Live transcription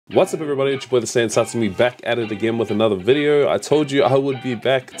What's up everybody, it's your boy the Saiyan Satsumi back at it again with another video. I told you I would be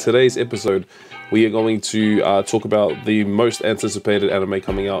back. Today's episode we are going to talk about the most anticipated anime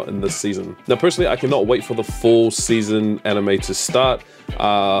coming out in this season. Now personally I cannot wait for the full season anime to start.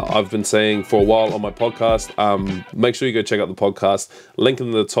 I've been saying for a while on my podcast, make sure you go check out the podcast, link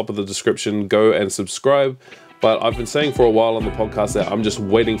in the top of the description, go and subscribe. But I've been saying for a while on the podcast that I'm just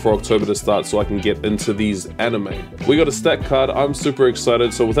waiting for October to start so I can get into these anime. We got a stat card, I'm super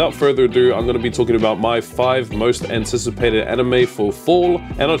excited. So without further ado, I'm going to be talking about my 5 most anticipated anime for fall,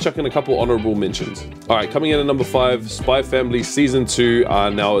 and I'll chuck in a couple honorable mentions. Alright, coming in at number 5, Spy Family Season 2.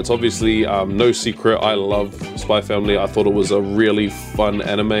 Now it's obviously no secret, I love Spy Family. I thought it was a really fun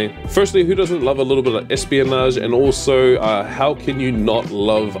anime. Firstly, who doesn't love a little bit of espionage? And also, how can you not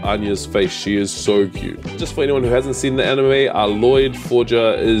love Anya's face? She is so cute. Just for anyone who hasn't seen the anime, Lloyd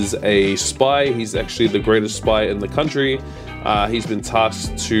Forger is a spy. He's actually the greatest spy in the country. He's been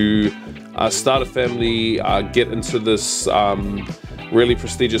tasked to start a family, get into this really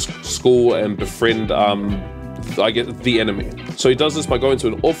prestigious school and befriend the enemy. So he does this by going to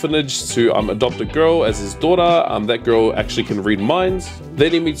an orphanage to adopt a girl as his daughter. That girl actually can read minds.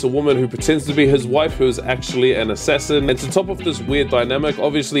 Then he meets a woman who pretends to be his wife, who is actually an assassin. And to top off this weird dynamic,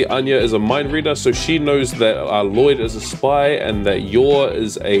 obviously Anya is a mind reader, so she knows that Lloyd is a spy and that Yor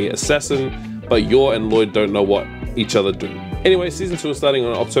is a assassin, but Yor and Lloyd don't know what each other do. Anyway, season 2 is starting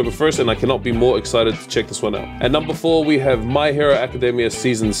on October 1st, and I cannot be more excited to check this one out. At number 4, we have My Hero Academia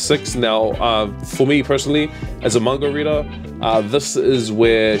Season 6. Now, for me personally, as a manga reader, this is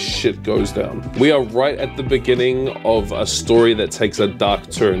where shit goes down. We are right at the beginning of a story that takes a dark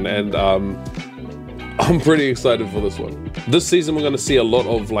turn, and I'm pretty excited for this one. This season we're going to see a lot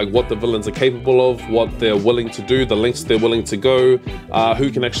of like what the villains are capable of, what they're willing to do, the lengths they're willing to go, who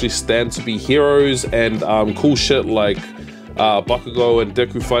can actually stand to be heroes, and cool shit like Bakugo and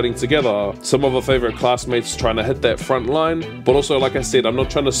Deku fighting together, some of our favorite classmates trying to hit that front line. But also, like I said, I'm not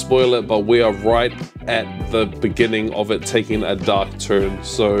trying to spoil it, but we are right at the beginning of it taking a dark turn.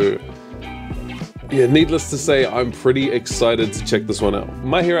 So yeah, needless to say, I'm pretty excited to check this one out.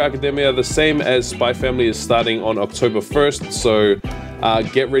 My Hero Academia, the same as Spy Family, is starting on October 1st, so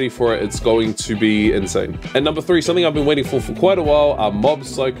get ready for it. It's going to be insane. And number 3, something I've been waiting for quite a while, Mob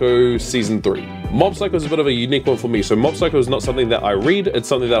Psycho Season 3. Mob Psycho is a bit of a unique one for me. So Mob Psycho is not something that I read, it's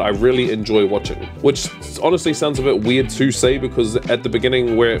something that I really enjoy watching. Which honestly sounds a bit weird to say, because at the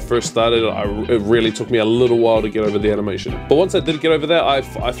beginning where it first started, it really took me a little while to get over the animation. But once I did get over that,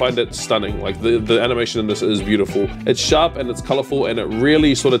 I find it stunning. Like the animation in this is beautiful. It's sharp and it's colorful, and it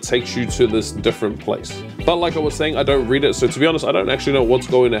really sort of takes you to this different place. But like I was saying, I don't read it, so to be honest, I don't actually know what's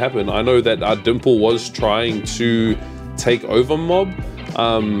going to happen. I know that Dimple was trying to take over Mob.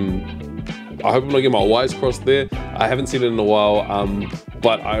 I hope I'm not getting my wires crossed there. I haven't seen it in a while,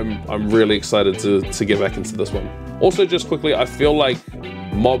 but I'm really excited to get back into this one. Also, just quickly, I feel like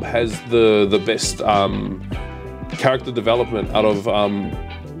Mob has the best character development out of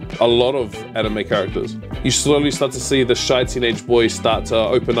a lot of anime characters. You slowly start to see the shy teenage boy start to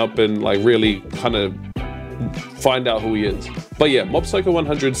open up and like really kind of find out who he is. But yeah, Mob Psycho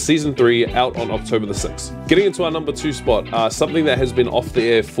 100 Season 3 out on October the 6th. Getting into our number 2 spot, something that has been off the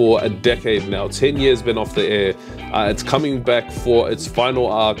air for a decade now. 10 years been off the air. It's coming back for its final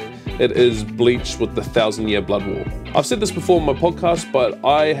arc. It is Bleach with the 1000-Year Blood War. I've said this before on my podcast, but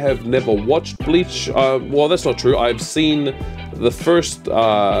I have never watched Bleach. Well, that's not true. I've seen the first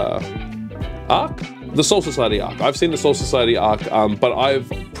arc, the Soul Society arc. I've seen the Soul Society arc, but I've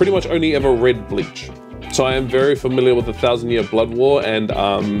pretty much only ever read Bleach. So I am very familiar with the 1000-Year Blood War, and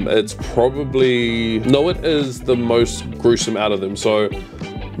it's probably, no, it is the most gruesome out of them. So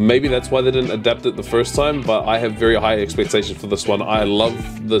maybe that's why they didn't adapt it the first time, but I have very high expectations for this one. I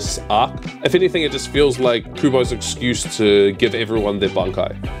love this arc. If anything, it just feels like Kubo's excuse to give everyone their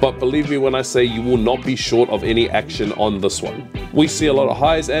bankai. But believe me when I say you will not be short of any action on this one. We see a lot of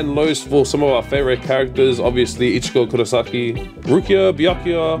highs and lows for some of our favorite characters. Obviously, Ichigo Kurosaki, Rukia,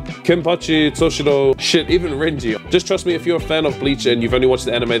 Byakuya, Kenpachi, Toshiro, shit, even Renji. Just trust me, if you're a fan of Bleach and you've only watched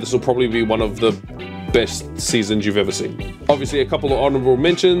the anime, this will probably be one of the best seasons you've ever seen. Obviously, a couple of honorable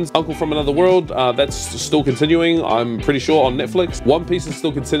mentions. Uncle from Another World, that's still continuing, I'm pretty sure, on Netflix. One Piece is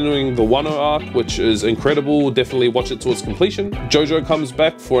still continuing the Wano arc, which is incredible. Definitely watch it to its completion. JoJo comes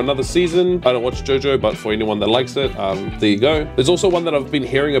back for another season. I don't watch JoJo, but for anyone that likes it, there you go. There's also one that I've been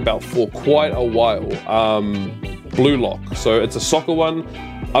hearing about for quite a while, Blue Lock. So it's a soccer one.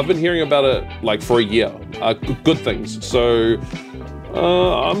 I've been hearing about it like for a year. Good things. So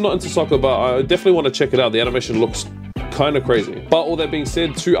I'm not into soccer, but I definitely want to check it out. The animation looks kind of crazy. But all that being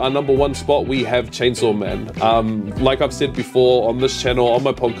said, to our number one spot, we have Chainsaw Man. Like I've said before on this channel, on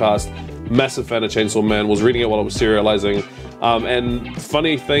my podcast, massive fan of Chainsaw Man, was reading it while I was serializing. And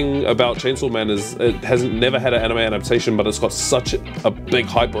funny thing about Chainsaw Man is it hasn't never had an anime adaptation, but it's got such a big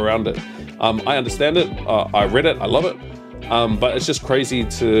hype around it. I understand it, I read it, I love it, but it's just crazy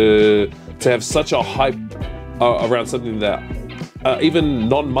to have such a hype around something that even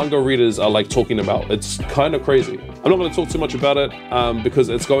non-manga readers are like talking about. It's kind of crazy. I'm not going to talk too much about it because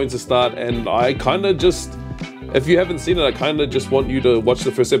it's going to start, and I kind of just, if you haven't seen it, I kind of just want you to watch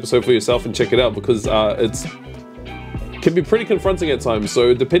the first episode for yourself and check it out, because it can be pretty confronting at times.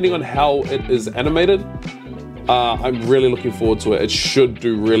 So depending on how it is animated, I'm really looking forward to it. It should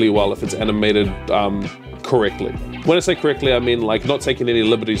do really well if it's animated correctly. When I say correctly, I mean like not taking any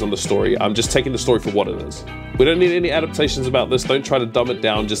liberties on the story. I'm just taking the story for what it is. We don't need any adaptations about this. Don't try to dumb it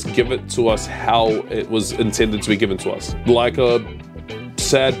down. Just give it to us how it was intended to be given to us. Like a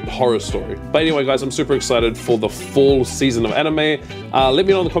sad horror story. But anyway, guys, I'm super excited for the fall season of anime. Let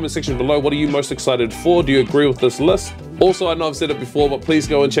me know in the comment section below, what are you most excited for? Do you agree with this list? Also, I know I've said it before, but please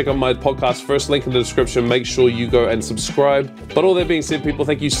go and check out my podcast. First link in the description. Make sure you go and subscribe. But all that being said, people,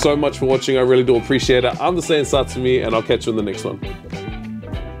 thank you so much for watching. I really do appreciate it. I'm the Saiyan Satsumi, and I'll catch you in the next one.